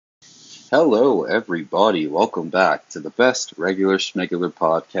Hello, everybody. Welcome back to the best regular schmegular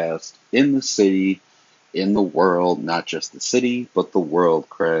podcast in the city, in the world, not just the city, but the world,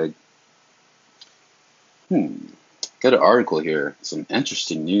 Craig. Hmm. Got an article here. Some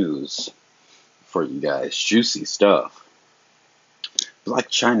interesting news for you guys. Juicy stuff. Black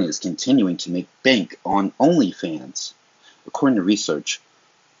China is continuing to make bank on OnlyFans. According to research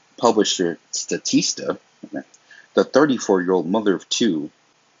published in Statista, the 34-year-old mother of two,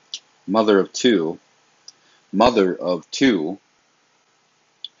 mother of two,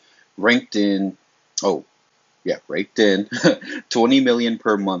 ranked in, oh, yeah, raked in 20 million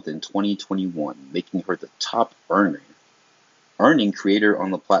per month in 2021, making her the top earning creator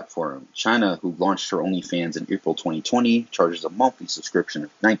on the platform. China, who launched her OnlyFans in April 2020, charges a monthly subscription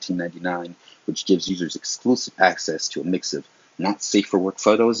of $19.99, which gives users exclusive access to a mix of not safe for work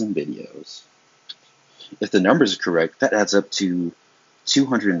photos and videos. If the numbers are correct, that adds up to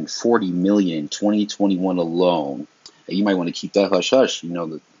 240 million in 2021 alone. And you might want to keep that hush hush. You know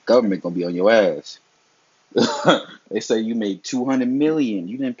the government gonna be on your ass. They say you made 200 million.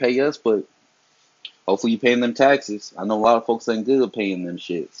 You didn't pay us, but hopefully you paying them taxes. I know a lot of folks ain't good at paying them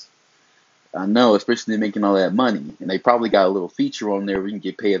shits. I know, especially making all that money. And they probably got a little feature on there where you can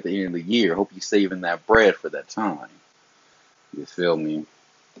get paid at the end of the year. Hope you saving that bread for that time. You feel me?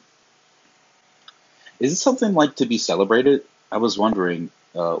 Is it something like to be celebrated? I was wondering,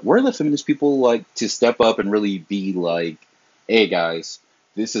 where the feminist people like to step up and really be like, hey guys,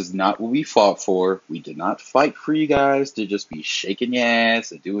 this is not what we fought for. We did not fight for you guys to just be shaking your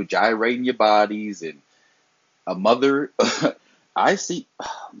ass and doing gyrating your bodies and a mother. I see,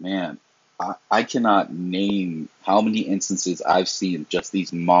 oh, man, I cannot name how many instances I've seen just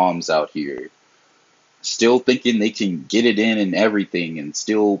these moms out here still thinking they can get it in and everything and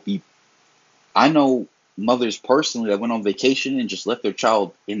still be. I know mothers personally that went on vacation and just left their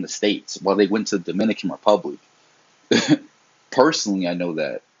child in the States while they went to the Dominican Republic. Personally, I know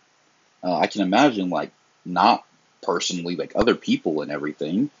that. I can imagine, like, not personally, like other people and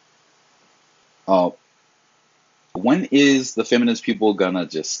everything. Uh, when is the feminist people gonna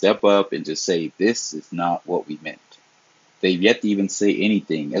just step up and just say, this is not what we meant? They've yet to even say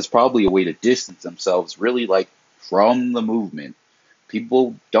anything. It's probably a way to distance themselves, really, like, from the movement.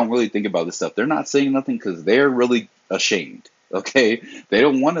 People don't really think about this stuff. They're not saying nothing because they're really ashamed. Okay, they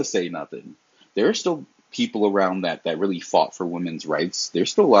don't want to say nothing. There are still people around that really fought for women's rights. They're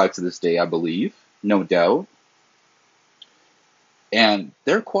still alive to this day, I believe, no doubt. And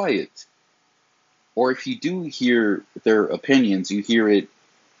they're quiet. Or if you do hear their opinions, you hear it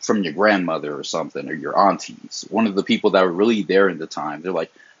from your grandmother or something, or your aunties. One of the people that were really there at the time. They're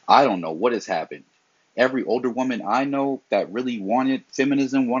like, I don't know what has happened. Every older woman I know that really wanted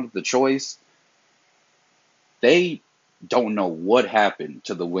feminism, wanted the choice, they don't know what happened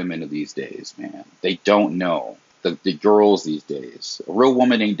to the women of these days, man. They don't know. The girls these days. A real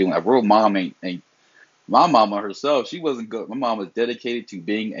woman ain't doing. A real mom ain't. My mama herself, she wasn't good. My mom was dedicated to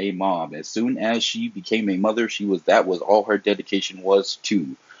being a mom. As soon as she became a mother, that was all her dedication was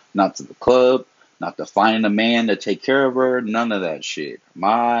to. Not to the club, not to finding a man to take care of her, none of that shit.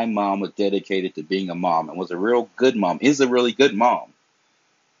 My mom was dedicated to being a mom and was a real good mom, is a really good mom.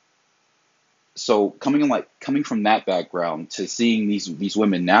 So coming from that background to seeing these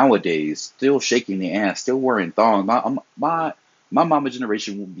women nowadays still shaking their ass, still wearing thongs, my mama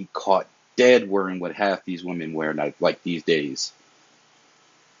generation will be caught dead wearing what half these women wear like these days.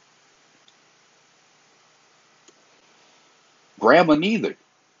 Grandma neither,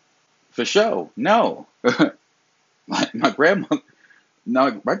 for sure. No, my grandma,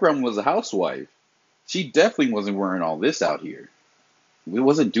 no, my grandma was a housewife. She definitely wasn't wearing all this out here. We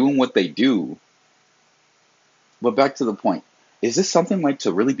wasn't doing what they do. But back to the point. Is this something like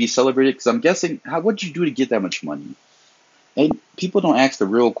to really be celebrated? Because I'm guessing, what'd you do to get that much money? And people don't ask the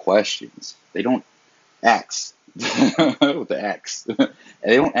real questions. They don't ask with the X. And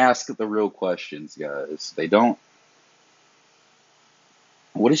they don't ask the real questions, guys. They don't.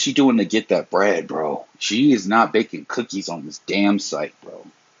 What is she doing to get that bread, bro? She is not baking cookies on this damn site, bro.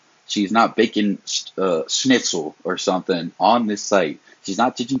 She's not baking schnitzel or something on this site. She's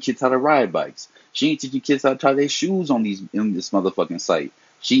not teaching kids how to ride bikes. She ain't teaching kids how to tie their shoes on in this motherfucking site.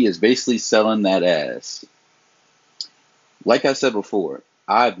 She is basically selling that ass. Like I said before,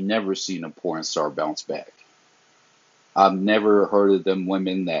 I've never seen a porn star bounce back. I've never heard of them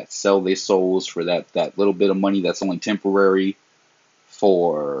women that sell their souls for that little bit of money that's only temporary.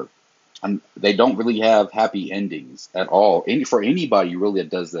 For they don't really have happy endings at all. For anybody really that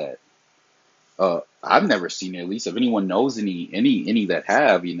does that. I've never seen it. At least if anyone knows any that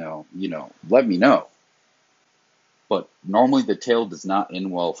have, let me know. But normally the tale does not end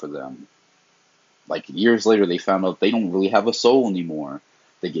well for them. Like years later, they found out they don't really have a soul anymore.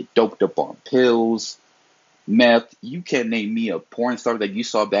 They get doped up on pills, meth. You can't name me a porn star that you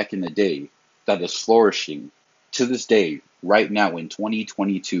saw back in the day that is flourishing to this day, right now in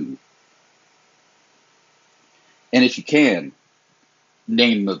 2022. And if you can,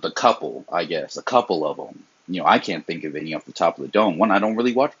 name the couple, I guess, a couple of them. I can't think of any off the top of the dome. One, I don't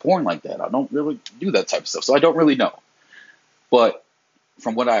really watch porn like that. I don't really do that type of stuff, so I don't really know. But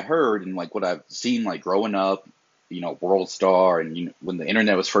from what I heard and like what I've seen, like growing up, World Star, and when the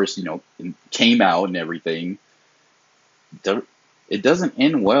internet was first, came out and everything, it doesn't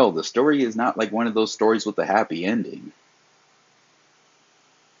end well. The story is not like one of those stories with a happy ending.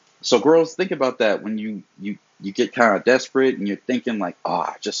 So girls, think about that when you get kind of desperate and you're thinking like, oh,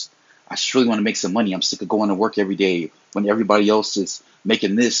 I just really want to make some money. I'm sick of going to work every day when everybody else is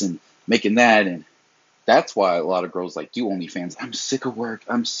making this and making that, and that's why a lot of girls like do OnlyFans. I'm sick of work.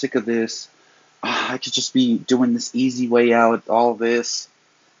 I'm sick of this. I could just be doing this easy way out. All this.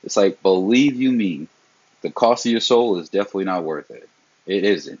 It's like, believe you me, the cost of your soul is definitely not worth it. It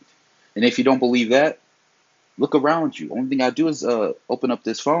isn't. And if you don't believe that, look around you. Only thing I do is open up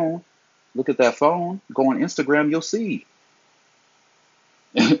this phone, look at that phone, go on Instagram, you'll see.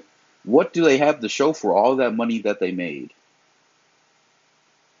 What do they have to show for all that money that they made?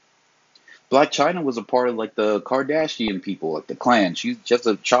 Black China was a part of like the Kardashian people, like the clan. She's just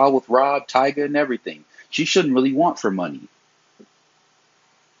a child with Rob, Tyga, and everything. She shouldn't really want for money.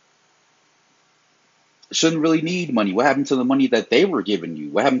 Shouldn't really need money. What happened to the money that they were giving you?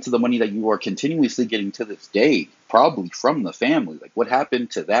 What happened to the money that you are continuously getting to this day? Probably from the family. Like, what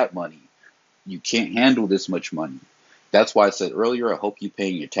happened to that money? You can't handle this much money. That's why I said earlier, I hope you're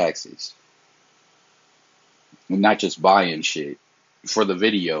paying your taxes and not just buying shit for the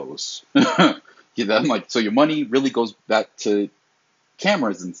videos. I'm like, so your money really goes back to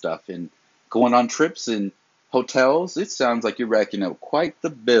cameras and stuff and going on trips and hotels. It sounds like you're racking up quite the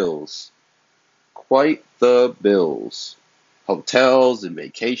bills. Quite the bills. Hotels and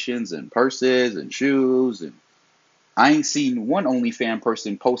vacations and purses and shoes. And I ain't seen one OnlyFans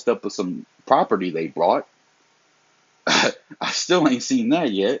person post up with some property they bought. I still ain't seen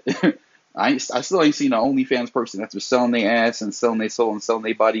that yet. I still ain't seen an OnlyFans person that's been selling their ass and selling their soul and selling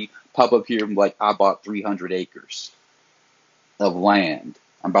their body pop up here and be like, I bought 300 acres of land.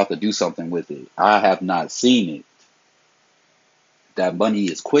 I'm about to do something with it. I have not seen it. That money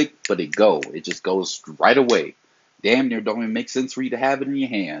is quick, but it just goes right away. Damn near don't even make sense for you to have it in your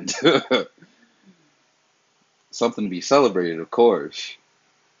hand. Something to be celebrated, of course.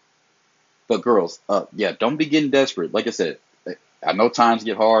 But girls, yeah, don't be getting desperate. Like I said, I know times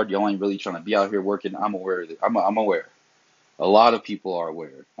get hard. Y'all ain't really trying to be out here working. I'm aware of it. I'm aware. A lot of people are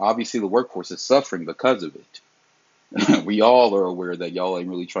aware. Obviously, the workforce is suffering because of it. We all are aware that y'all ain't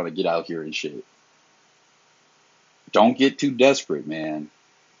really trying to get out here and shit. Don't get too desperate, man.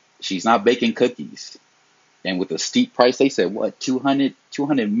 She's not baking cookies. And with the steep price, they said, what, 200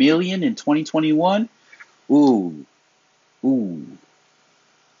 million in 2021? Ooh, ooh,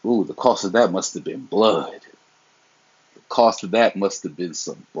 ooh, the cost of that must have been blood. The cost of that must have been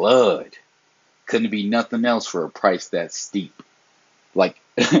some blood. Couldn't be nothing else for a price that steep. Like,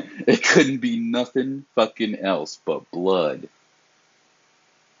 it couldn't be nothing fucking else but blood.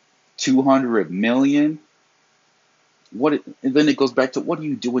 200 million? And then it goes back to, what are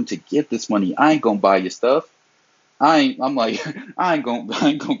you doing to get this money? I ain't gonna buy your stuff. I'm like, I ain't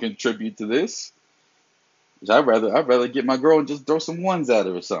gonna contribute to this. I'd rather get my girl and just throw some ones at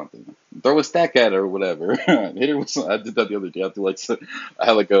her or something. Throw a stack at her or whatever. Hit her with I did that the other day. I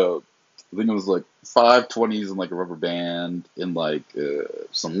had like I think it was like 5 20s and like a rubber band and like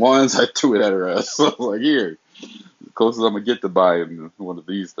some ones. I threw it at her ass. So I was like, here, the closest I'm gonna get to buying one of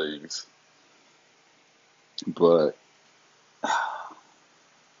these things. But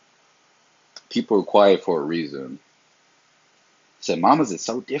people are quiet for a reason. I said, mamas are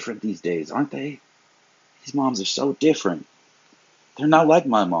so different these days, aren't they? These moms are so different. They're not like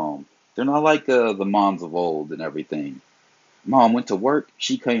my mom. They're not like the moms of old and everything. Mom went to work.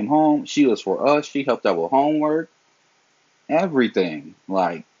 She came home. She was for us. She helped out with homework. Everything.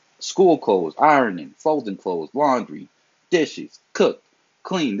 Like school clothes, ironing, folding clothes, laundry, dishes, cook,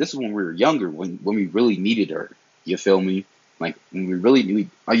 clean. This is when we were younger, when we really needed her. You feel me? Like when we really need,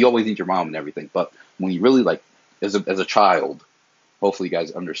 you always need your mom and everything, but when you really like, as a child, hopefully you guys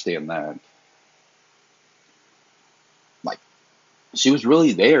understand that. Like, she was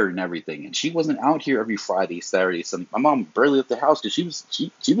really there and everything, and she wasn't out here every Friday, Saturday, Sunday. My mom barely left the house because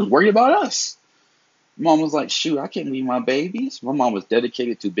she was worried about us. Mom was like, shoot, I can't leave my babies. My mom was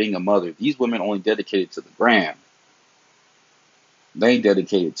dedicated to being a mother. These women only dedicated to the gram. They ain't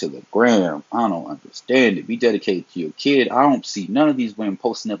dedicated to the gram. I don't understand it. Be dedicated to your kid. I don't see none of these women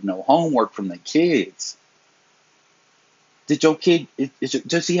posting up no homework from their kids. Did your kid,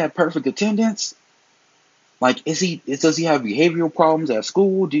 does he have perfect attendance? Like, does he have behavioral problems at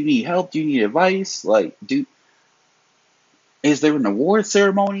school? Do you need help? Do you need advice? Like, is there an award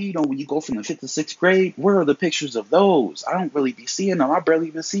ceremony? When you go from the 5th to 6th grade, where are the pictures of those? I don't really be seeing them. I barely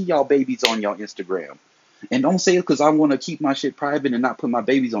even see y'all babies on y'all Instagram. And don't say it because I want to keep my shit private and not put my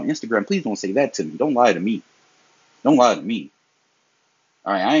babies on Instagram. Please don't say that to me. Don't lie to me. Don't lie to me.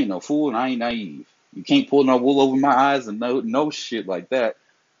 All right, I ain't no fool and I ain't naive. You can't pull no wool over my eyes and no shit like that.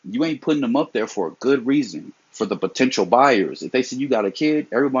 You ain't putting them up there for a good reason for the potential buyers. If they say you got a kid,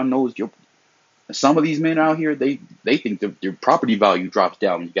 everyone knows your. Some of these men out here, they think their property value drops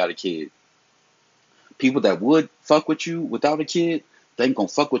down when you got a kid. People that would fuck with you without a kid, they ain't gonna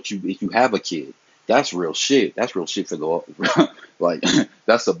fuck with you if you have a kid. That's real shit. That's real shit for the like.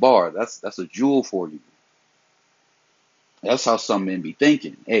 That's a bar. That's a jewel for you. That's how some men be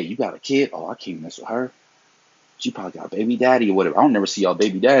thinking. Hey, you got a kid? Oh, I can't mess with her. She probably got a baby daddy or whatever. I don't never see y'all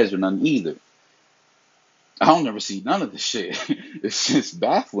baby daddies or nothing either. I don't never see none of this shit. It's just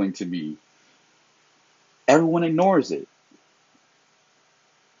baffling to me. Everyone ignores it.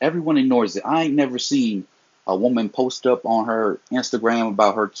 Everyone ignores it. I ain't never seen a woman post up on her Instagram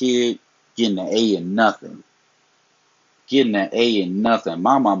about her kid getting an A in nothing. Getting an A in nothing.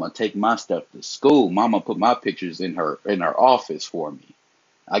 My mama take my stuff to school. Mama put my pictures in her office for me.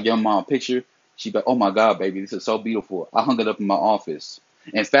 I give my mom a picture. She be, oh my God, baby, this is so beautiful. I hung it up in my office.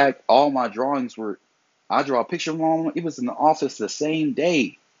 In fact, all my drawings were, I draw a picture of mom. It was in the office the same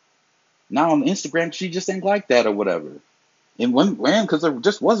day. Now on Instagram, she just ain't like that or whatever. And when, because there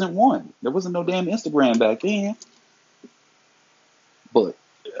just wasn't one. There wasn't no damn Instagram back then. But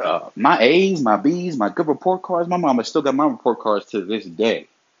my A's, my B's, my good report cards, my mama still got my report cards to this day.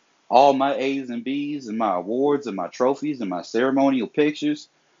 All my A's and B's and my awards and my trophies and my ceremonial pictures,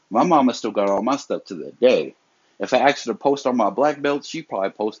 my mama still got all my stuff to the day. If I asked her to post on my black belts, she probably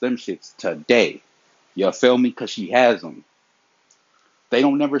post them shits today. You feel me? Because she has them. They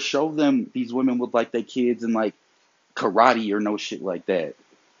don't never show them, these women with like their kids in like karate or no shit like that.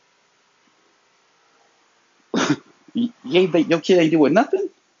 Your kid ain't doing nothing?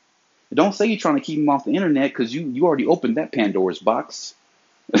 Don't say you're trying to keep him off the internet because you already opened that Pandora's box.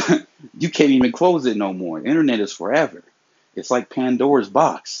 You can't even close it no more. Internet is forever. It's like Pandora's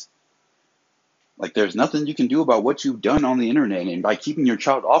box. Like there's nothing you can do about what you've done on the internet. And by keeping your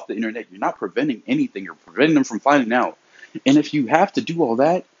child off the internet, you're not preventing anything. You're preventing them from finding out. And if you have to do all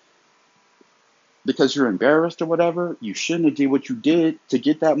that because you're embarrassed or whatever, you shouldn't have did what you did to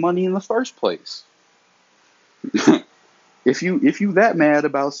get that money in the first place. If you that mad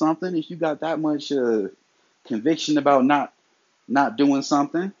about something, if you got that much conviction about not doing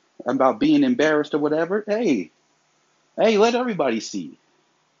something, about being embarrassed or whatever, hey, let everybody see.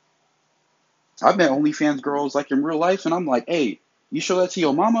 I've met OnlyFans girls like in real life, and I'm like, hey, you show that to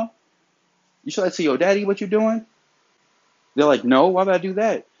your mama? You show that to your daddy? What you doing? They're like, no. Why would I do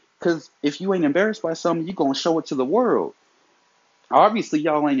that? Because if you ain't embarrassed by something, you gonna show it to the world. Obviously,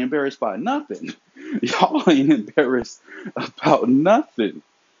 y'all ain't embarrassed by nothing. Y'all ain't embarrassed about nothing.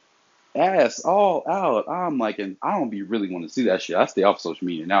 Ass all out. I'm like, and I don't be really want to see that shit. I stay off social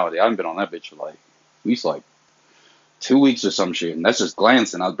media nowadays. I haven't been on that bitch for like at least like 2 weeks or some shit, and that's just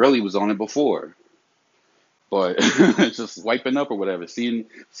glancing. I barely was on it before, but it's just wiping up or whatever, seeing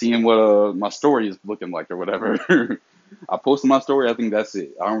what my story is looking like or whatever. I posted my story. I think that's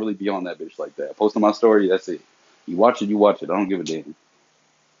it. I don't really be on that bitch like that. Posting my story. That's it. You watch it. You watch it. I don't give a damn.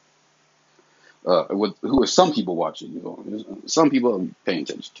 Who are some people watching? Some people are paying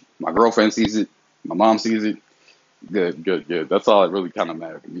attention to. My girlfriend sees it. My mom sees it. Good, good, good. That's all that really kind of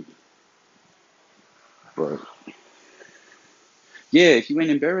matters to me. But yeah, if you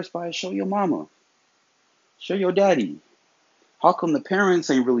ain't embarrassed by it, show your mama. Show your daddy. How come the parents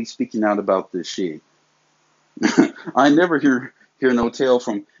ain't really speaking out about this shit? I never hear no tale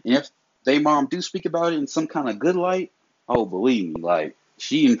from. And if they mom do speak about it in some kind of good light, oh believe me, like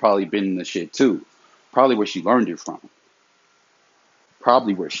she ain't probably been in the shit too. Probably where she learned it from.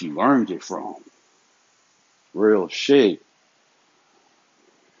 Probably where she learned it from. Real shit.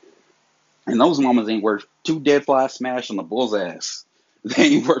 And those mamas ain't worth two dead flies smashed on the bull's ass. They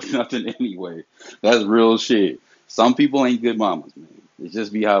ain't worth nothing anyway. That's real shit. Some people ain't good mamas, man. It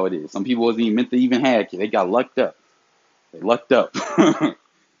just be how it is. Some people wasn't even meant to even have kids. They got lucked up. They lucked up.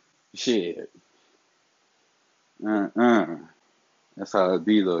 Shit. Uh-uh. That's how it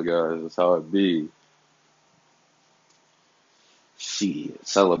be though, guys. That's how it be. Shit.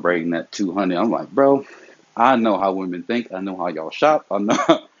 Celebrating that 200. I'm like, bro. I know how women think. I know how y'all shop. I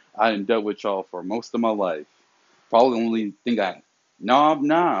know I done dealt with y'all for most of my life. Probably the only thing I no,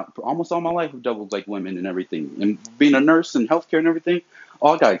 nah. Almost all my life I've dealt with like women and everything. And being a nurse and healthcare and everything,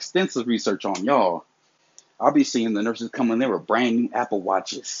 oh, I got extensive research on y'all. I'll be seeing the nurses come in there with brand new Apple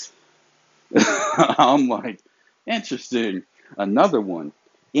Watches. I'm like, interesting. Another one,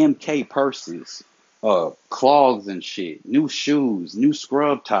 MK purses, clogs and shit, new shoes, new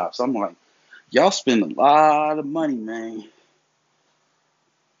scrub tops. I'm like, y'all spend a lot of money, man.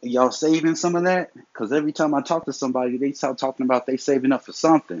 Y'all saving some of that? Because every time I talk to somebody, they start talking about they saving up for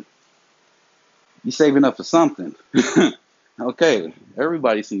something. You saving up for something. Okay,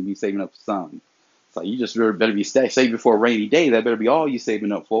 everybody seems to be saving up for something. So you just better be saving for a rainy day. That better be all you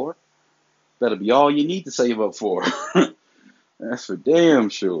saving up for. Better be all you need to save up for. That's for damn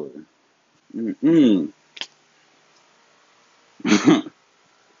sure. Mm-mm.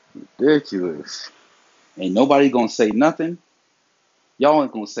 Ridiculous. Ain't nobody gonna say nothing. Y'all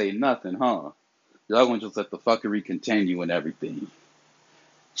ain't gonna say nothing, huh? Y'all gonna just let the fuckery continue and everything.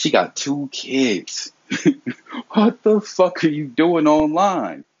 She got 2 kids. What the fuck are you doing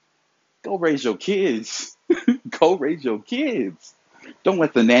online? Go raise your kids. Go raise your kids. Don't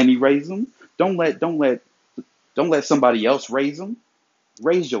let the nanny raise them. Don't let somebody else raise them.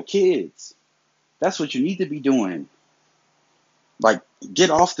 Raise your kids. That's what you need to be doing. Like, get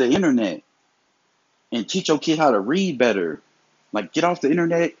off the internet and teach your kid how to read better. Like, get off the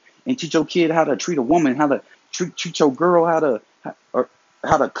internet and teach your kid how to treat a woman, how to treat your girl, or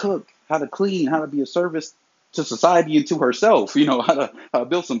how to cook, how to clean, how to be a service to society and to herself. How to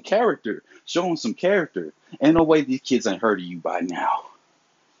build some character, show them some character. Ain't no way these kids ain't heard of you by now.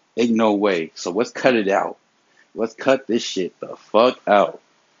 Ain't no way. So let's cut it out. Let's cut this shit the fuck out.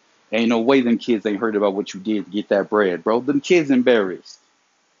 Ain't no way them kids ain't heard about what you did to get that bread, bro. Them kids embarrassed.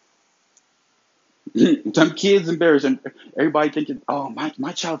 Some kids embarrassed, and everybody thinking, "Oh,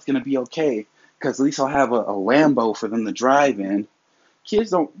 my child's gonna be okay, because at least I'll have a Lambo for them to drive in."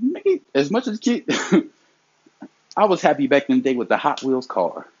 Kids don't make it as much as kids. I was happy back in the day with the Hot Wheels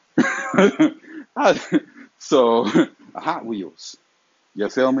car. I, so Hot Wheels, you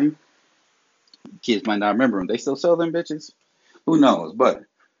feel me? Kids might not remember them. They still sell them bitches. Who knows? But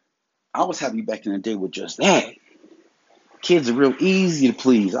I was happy back in the day with just that. Kids are real easy to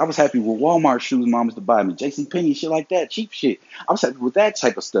please. I was happy with Walmart shoes mom used to buy me, JCPenney, shit like that, cheap shit. I was happy with that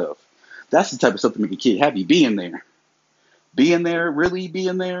type of stuff. That's the type of stuff to make a kid happy. Being there, really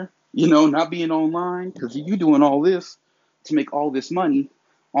being there. Not being online, because you doing all this to make all this money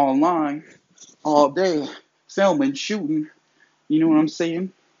online all day, filming, shooting. You know what I'm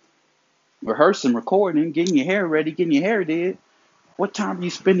saying? Rehearsing, recording, getting your hair ready, getting your hair did. What time are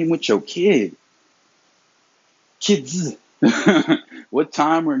you spending with your kids? What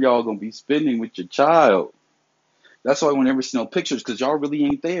time are y'all gonna be spending with your child? That's why I never see no pictures, because y'all really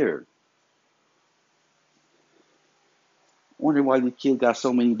ain't there. Wonder why the kid got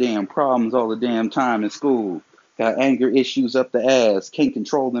so many damn problems all the damn time in school. Got anger issues up the ass. Can't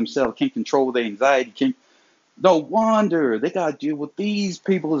control themselves. Can't control their anxiety. Can't. No wonder they gotta deal with these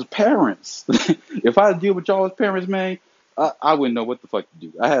people as parents. If I deal with y'all as parents, man, I wouldn't know what the fuck to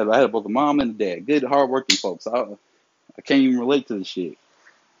do. I had both a mom and a dad, good hardworking folks. I can't even relate to the shit.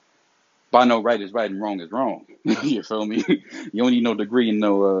 But I know right is right and wrong is wrong. You feel me? You don't need no degree in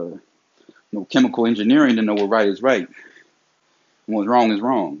no chemical engineering to know what right is right and what's wrong is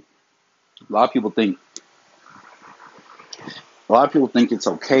wrong. A lot of people think a lot of people think it's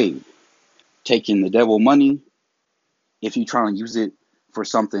okay taking the devil money if you try to use it for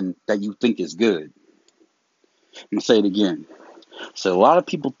something that you think is good. I'm gonna say it again. So a lot of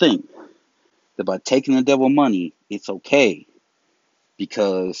people think that by taking the devil money, it's okay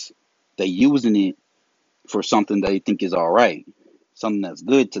because they using it for something they think is all right, something that's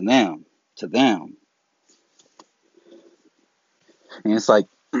good to them, to them. And it's like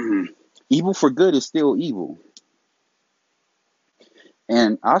evil for good is still evil.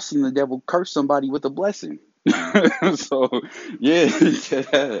 And I've seen the devil curse somebody with a blessing. So yeah,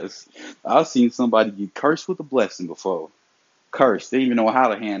 yes. I've seen somebody get cursed with a blessing before. Cursed. They didn't even know how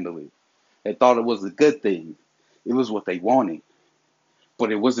to handle it. They thought it was a good thing. It was what they wanted,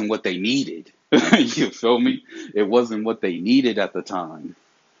 but it wasn't what they needed. You feel me? It wasn't what they needed at the time.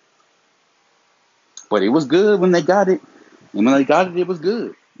 But it was good when they got it. And when they got it, it was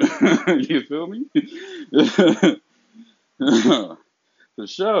good. You feel me? For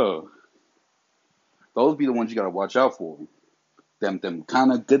sure. Those be the ones you gotta watch out for. Them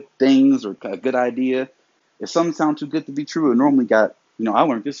kind of good things or a good idea. If something sounds too good to be true, it normally got. I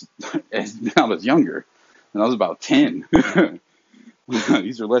learned this as when I was younger, when I was about 10.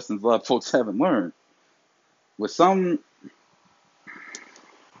 These are lessons a lot of folks haven't learned. with some,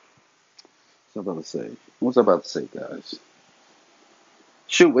 what's I about to say? What's I about to say, guys?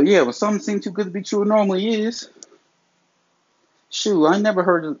 Shoot, but yeah, when something seems too good to be true, it normally is. Shoot, I never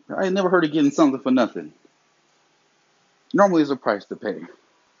heard of getting something for nothing. Normally, there's a price to pay.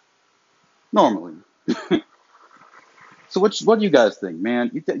 Normally. So what do you guys think,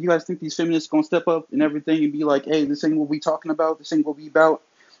 man? You guys think these feminists gonna step up and everything and be like, hey, this ain't what we talking about. This ain't what we about.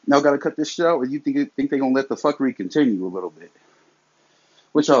 Now gotta cut this shit out. Or you think they gonna let the fuckery continue a little bit?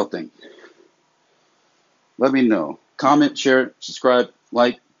 What y'all think? Let me know. Comment, share, subscribe,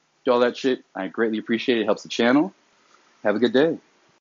 like, do all that shit. I greatly appreciate it. It helps the channel. Have a good day.